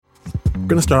We're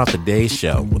going to start off today's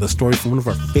show with a story from one of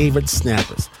our favorite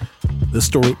snappers. This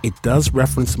story, it does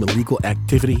reference some illegal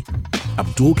activity.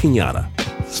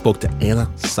 Abdul-Kenyatta spoke to Anna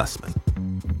Sussman.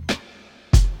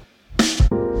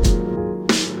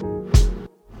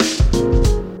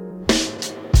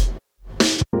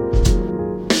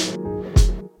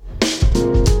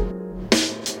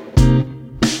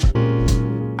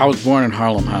 I was born in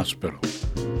Harlem Hospital.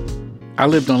 I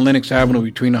lived on Lenox Avenue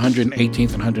between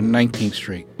 118th and 119th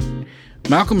Street.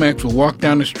 Malcolm X would walk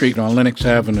down the street on Lenox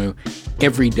Avenue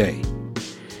every day.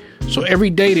 So every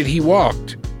day that he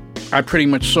walked, I pretty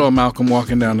much saw Malcolm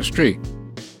walking down the street.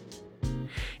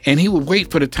 And he would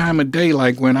wait for the time of day,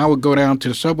 like when I would go down to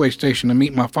the subway station to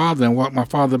meet my father and walk my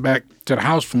father back to the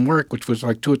house from work, which was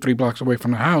like 2 or 3 blocks away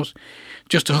from the house,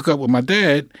 just to hook up with my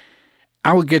dad.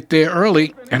 I would get there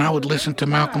early, and I would listen to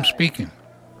Malcolm speaking.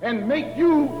 And make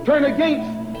you turn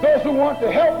against those who want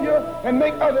to help you and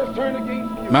make others turn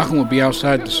against you. Malcolm would be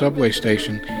outside the subway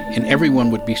station, and everyone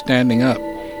would be standing up.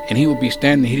 And he would be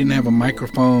standing, he didn't have a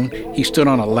microphone. He stood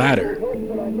on a ladder.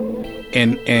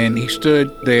 And he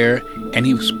stood there, and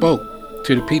he spoke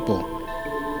to the people.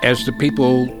 As the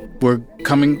people were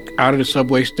coming out of the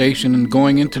subway station and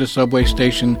going into the subway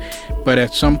station, but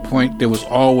at some point there was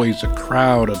always a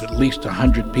crowd of at least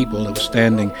 100 people that were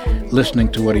standing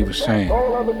listening to what he was saying.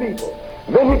 All other people.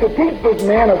 Then he could teach this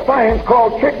man a science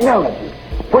called Tricknology,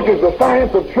 which is the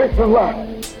science of tricks and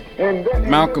lies.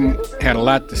 Malcolm had a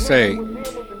lot to say,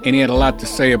 and he had a lot to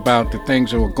say about the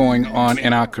things that were going on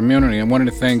in our community. And one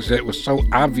of the things that was so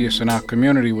obvious in our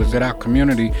community was that our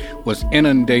community was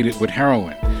inundated with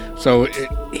heroin. So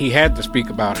he had to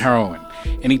speak about heroin.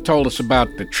 And he told us about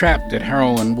the trap that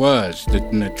heroin was.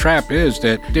 And the trap is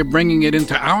that they're bringing it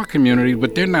into our community,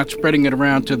 but they're not spreading it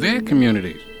around to their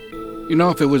communities. You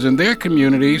know, if it was in their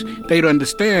communities, they'd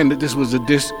understand that this was a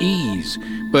dis-ease.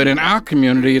 But in our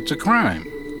community, it's a crime.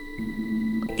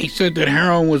 He said that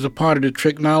heroin was a part of the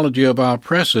tricknology of our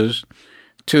oppressors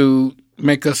to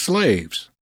make us slaves.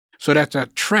 So that's a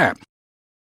trap.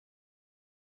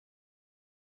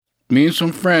 Me and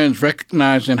some friends,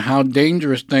 recognizing how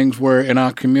dangerous things were in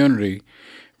our community,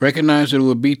 recognized that it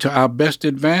would be to our best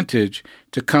advantage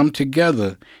to come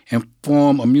together and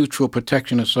form a mutual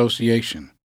protection association.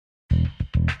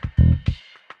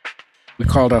 We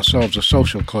called ourselves a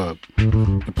social club.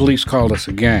 The police called us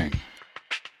a gang.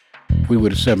 We were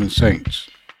the Seven Saints.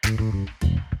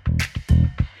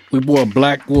 We wore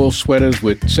black wool sweaters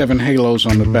with 7 halos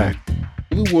on the back.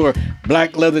 We wore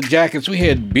black leather jackets. We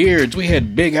had beards. We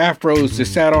had big afros that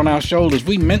sat on our shoulders.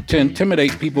 We meant to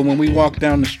intimidate people when we walked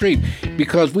down the street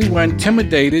because we were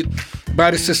intimidated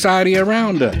by the society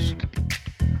around us.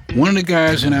 One of the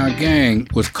guys in our gang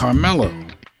was Carmelo.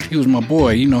 He was my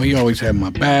boy. You know, he always had my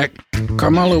back.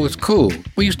 Carmelo was cool.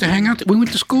 We used to hang out. We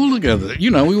went to school together. You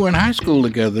know, we were in high school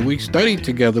together. We studied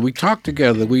together. We talked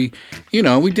together. We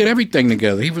did everything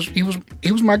together. He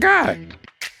was my guy.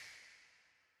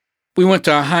 We went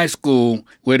to a high school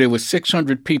where there was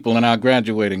 600 people in our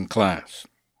graduating class.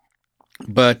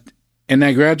 But in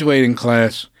that graduating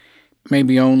class,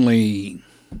 maybe only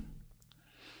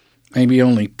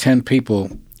 10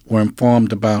 people were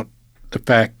informed about the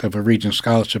fact of a Regents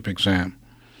Scholarship exam.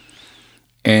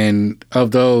 And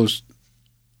of those,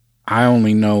 I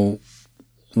only know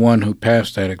one who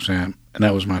passed that exam, and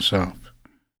that was myself.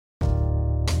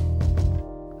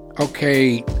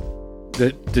 Okay,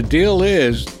 the deal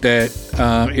is that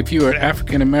if you were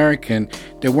African American,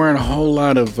 there weren't a whole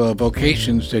lot of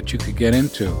vocations that you could get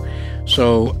into.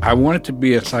 So I wanted to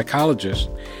be a psychologist,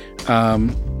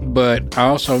 but I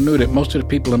also knew that most of the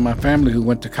people in my family who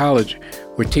went to college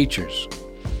were teachers.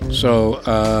 So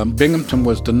Binghamton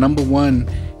was the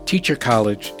 #1 teacher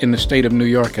college in the state of New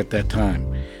York at that time.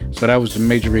 So that was the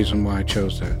major reason why I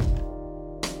chose that.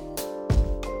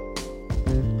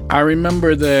 I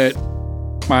remember that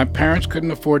my parents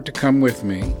couldn't afford to come with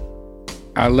me.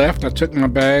 I left, I took my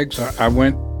bags, I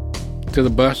went to the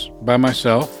bus by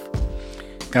myself,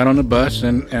 got on the bus,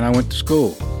 and I went to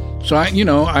school. So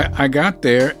I got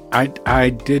there, I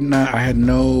had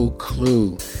no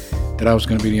clue that I was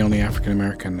going to be the only African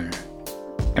American there.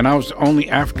 And I was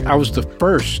the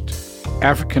first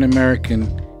African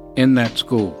American in that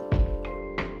school.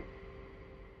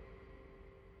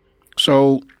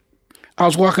 So I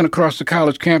was walking across the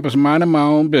college campus minding my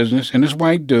own business, and this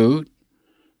white dude,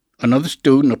 another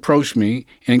student, approached me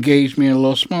and engaged me in a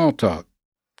little small talk.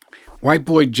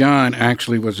 Whiteboy John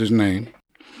actually was his name.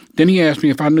 Then he asked me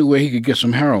if I knew where he could get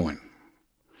some heroin.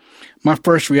 My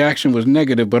first reaction was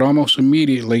negative, but almost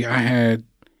immediately I had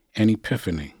an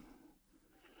epiphany.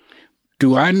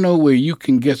 Do I know where you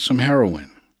can get some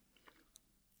heroin?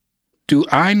 do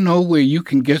I know where you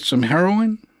can get some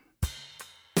heroin?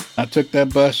 I took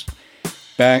that bus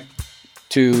back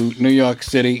to New York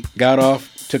City, got off,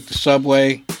 took the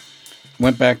subway,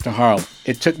 went back to Harlem.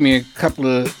 It took me a couple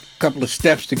of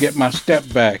steps to get my step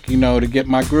back, to get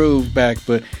my groove back.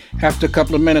 But after a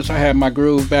couple of minutes, I had my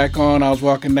groove back on. I was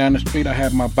walking down the street. I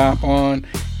had my bop on.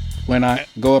 When I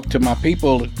go up to my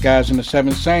people, the guys in the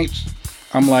Seven Saints,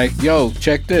 I'm like, yo,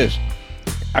 check this.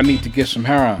 I need to get some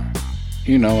heroin,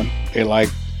 and they're like,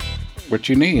 what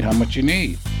you need? How much you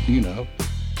need?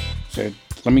 Said,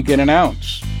 let me get an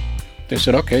ounce. They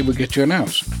said, okay, we'll get you an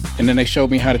ounce. And then they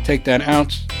showed me how to take that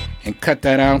ounce and cut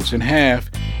that ounce in half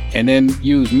and then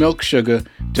use milk sugar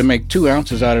to make 2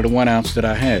 ounces out of the 1 ounce that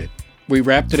I had. We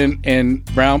wrapped it in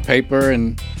brown paper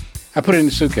and I put it in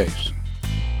the suitcase.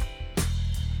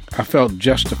 I felt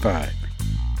justified.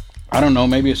 I don't know,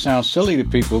 maybe it sounds silly to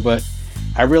people, but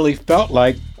I really felt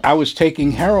like I was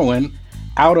taking heroin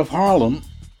out of Harlem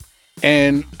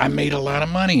and I made a lot of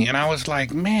money. And I was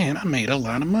like, man, I made a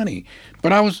lot of money.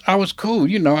 But I was cool.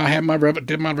 I had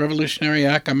did my Revolutionary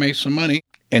Act. I made some money.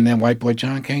 And then Whiteboy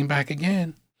John came back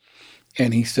again.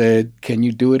 And he said, can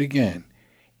you do it again?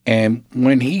 And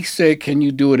when he said, can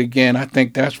you do it again, I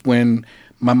think that's when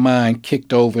my mind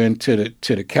kicked over into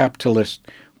the capitalist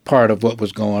part of what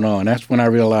was going on. That's when I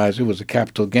realized it was a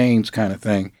capital gains kind of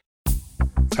thing.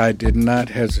 I did not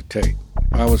hesitate.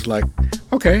 I was like,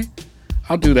 okay,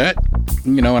 I'll do that.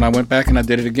 And I went back and I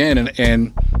did it again.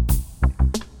 And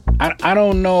I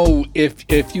don't know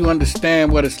if you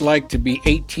understand what it's like to be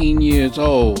 18 years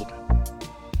old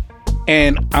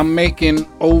and I'm making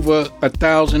over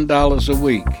 $1,000 a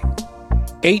week.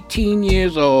 18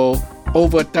 years old,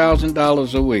 over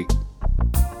 $1,000 a week.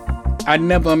 I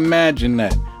never imagined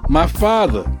that. My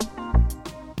father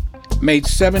made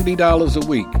 $70 a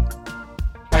week.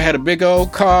 I had a big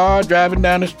old car driving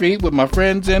down the street with my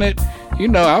friends in it.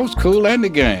 I was cool and the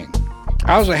gang.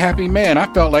 I was a happy man.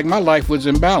 I felt like my life was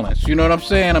in balance. You know what I'm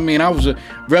saying? I was a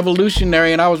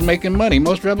revolutionary and I was making money.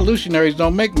 Most revolutionaries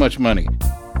don't make much money.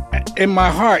 In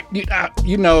my heart, maybe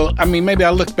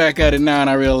I look back at it now and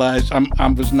I realize I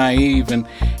was naive and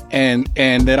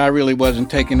that I really wasn't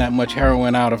taking that much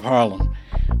heroin out of Harlem.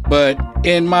 But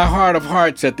in my heart of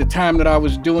hearts, at the time that I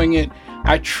was doing it,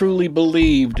 I truly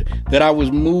believed that I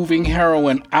was moving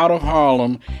heroin out of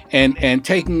Harlem and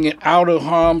taking it out of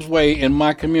harm's way in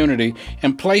my community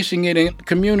and placing it in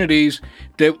communities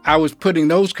that I was putting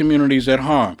those communities at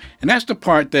harm. And that's the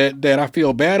part that I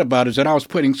feel bad about, is that I was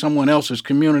putting someone else's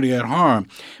community at harm.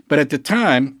 But at the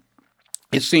time,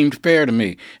 it seemed fair to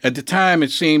me. At the time,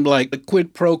 it seemed like a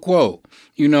quid pro quo.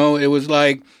 It was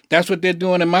like, that's what they're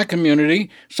doing in my community,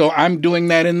 so I'm doing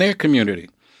that in their community.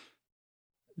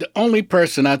 The only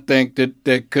person I think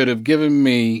that could have given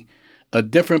me a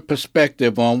different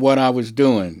perspective on what I was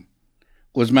doing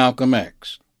was Malcolm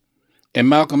X. And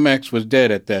Malcolm X was dead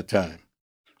at that time.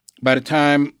 By the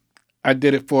time I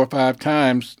did it 4 or 5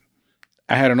 times,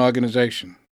 I had an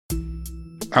organization.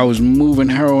 I was moving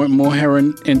more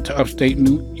heroin into upstate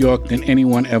New York than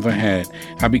anyone ever had.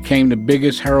 I became the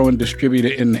biggest heroin distributor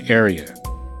in the area.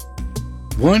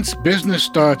 Once business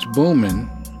starts booming,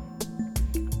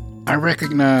 I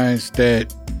recognize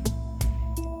that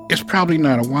it's probably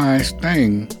not a wise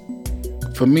thing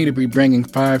for me to be bringing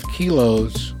 5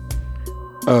 kilos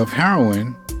of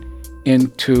heroin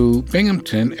into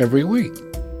Binghamton every week.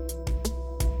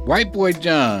 Whiteboy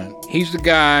John, he's the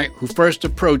guy who first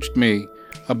approached me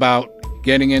about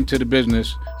getting into the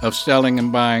business of selling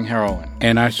and buying heroin.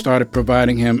 And I started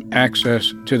providing him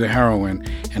access to the heroin,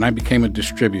 and I became a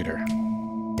distributor.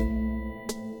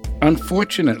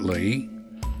 Unfortunately,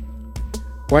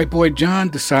 Whiteboy John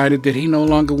decided that he no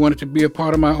longer wanted to be a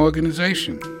part of my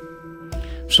organization.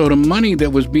 So the money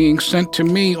that was being sent to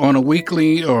me on a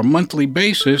weekly or monthly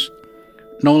basis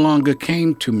no longer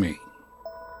came to me.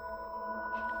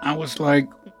 I was like,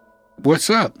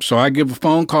 what's up? So I give a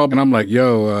phone call and I'm like,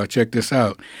 yo, check this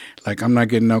out. Like, I'm not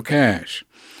getting no cash.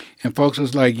 And folks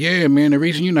was like, yeah, man, the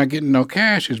reason you're not getting no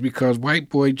cash is because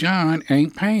Whiteboy John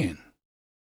ain't paying.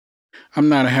 I'm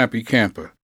not a happy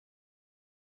camper.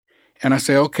 And I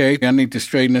say, okay, I need to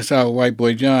straighten this out with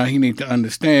Whiteboy John. He needs to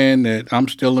understand that I'm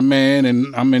still a man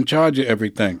and I'm in charge of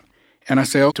everything. And I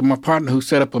say, to my partner who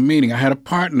set up a meeting, I had a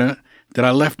partner that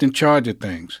I left in charge of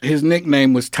things. His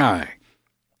nickname was Ty.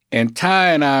 And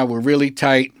Ty and I were really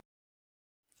tight.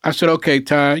 I said, okay,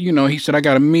 Ty, he said, I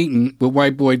got a meeting with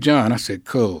Whiteboy John. I said,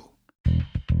 cool.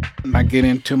 And I get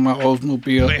into my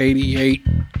Oldsmobile 88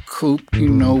 coupe,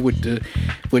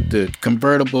 with the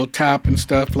convertible top and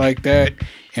stuff like that.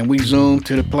 And we zoom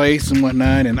to the place and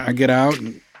whatnot. And I get out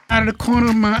and Out of the corner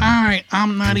of my eye,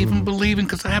 I'm not even believing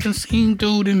because I haven't seen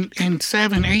dude in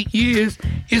 7, 8 years.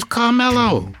 It's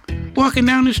Carmelo walking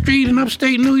down the street in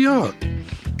upstate New York.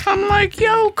 I'm like,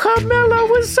 yo, Carmelo,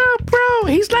 what's up, bro?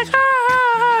 He's like,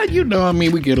 ah. You know, I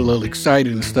mean, we get a little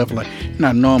excited and stuff like,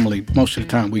 not normally, most of the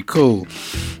time we cool.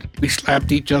 We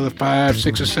slapped each other 5,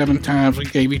 6, or 7 times. We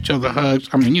gave each other hugs.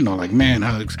 I mean, you know, like man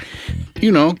hugs.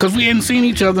 You know, because we hadn't seen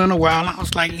each other in a while. I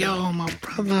was like, yo, my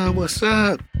brother, what's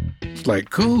up? It's like,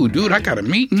 cool, dude, I got a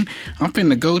meeting I'm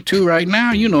finna go to right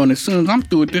now, you know, and as soon as I'm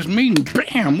through with this meeting,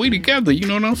 bam, we together, you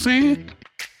know what I'm saying?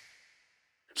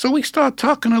 So we start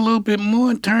talking a little bit more,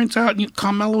 and turns out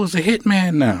Carmelo is a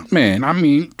hitman now. Man, I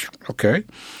mean, okay.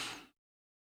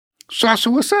 So I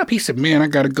said, what's up? He said, man, I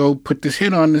got to go put this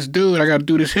hit on this dude. I got to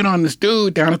do this hit on this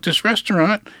dude down at this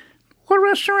restaurant. What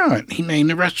restaurant? He named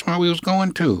the restaurant we was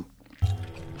going to.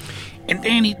 And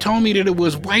then he told me that it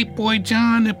was Whiteboy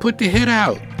John that put the hit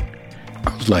out.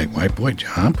 I was like, Whiteboy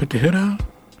John put the hit out?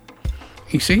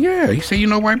 He said, yeah. He said, you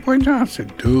know Whiteboy John? I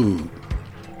said,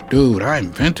 dude, I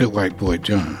invented Whiteboy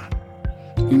John.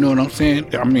 You know what I'm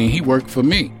saying? I mean, he worked for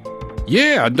me.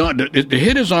 Yeah, the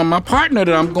hit is on my partner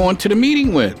that I'm going to the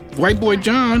meeting with. Whiteboy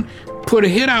John put a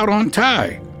hit out on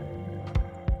Ty.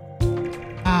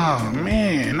 Oh,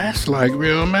 man, that's like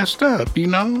real messed up, you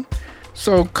know?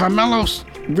 So Carmelo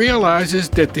realizes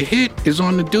that the hit is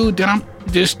on the dude that I'm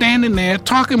just standing there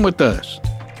talking with us.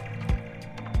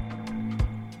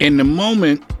 In the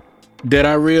moment that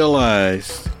I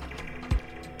realized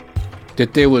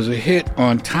that there was a hit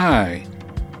on Ty,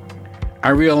 I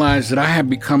realized that I had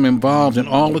become involved in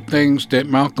all the things that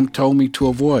Malcolm told me to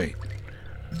avoid.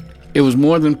 It was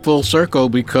more than full circle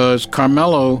because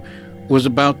Carmelo was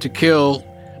about to kill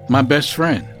my best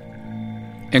friend.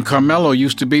 And Carmelo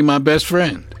used to be my best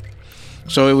friend.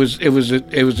 So it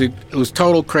was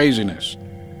total craziness.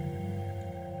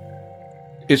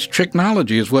 It's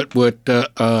tricknology is what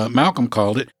Malcolm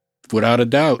called it. Without a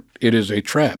doubt, it is a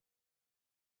trap.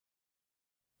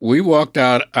 We walked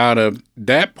out of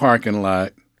that parking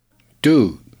lot.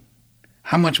 Dude,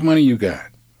 how much money you got?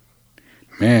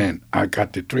 Man, I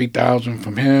got the $3,000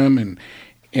 from him,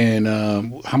 and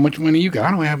how much money you got?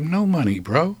 I don't have no money,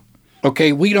 bro.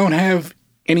 Okay, we don't have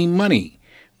any money.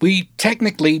 We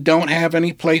technically don't have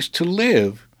any place to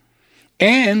live,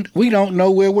 and we don't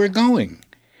know where we're going,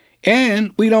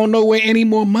 and we don't know where any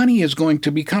more money is going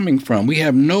to be coming from. We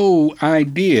have no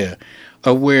idea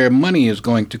of where money is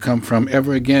going to come from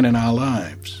ever again in our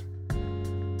lives.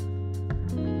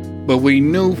 But we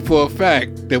knew for a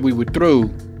fact that we were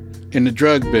through in the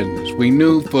drug business. We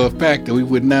knew for a fact that we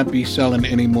would not be selling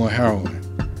any more heroin.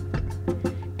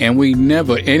 And we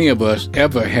never, any of us,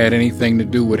 ever had anything to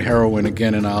do with heroin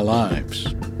again in our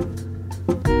lives.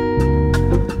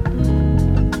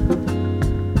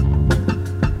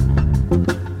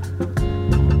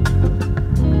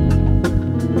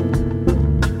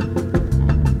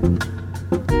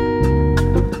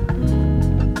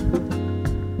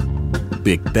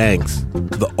 Big thanks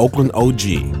to the Oakland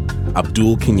OG,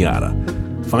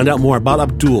 Abdul-Kenyatta. Find out more about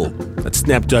Abdul at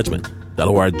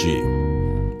snapjudgment.org.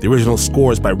 The original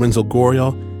score is by Renzo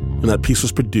Gorrio, and that piece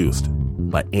was produced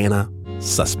by Anna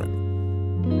Sussman.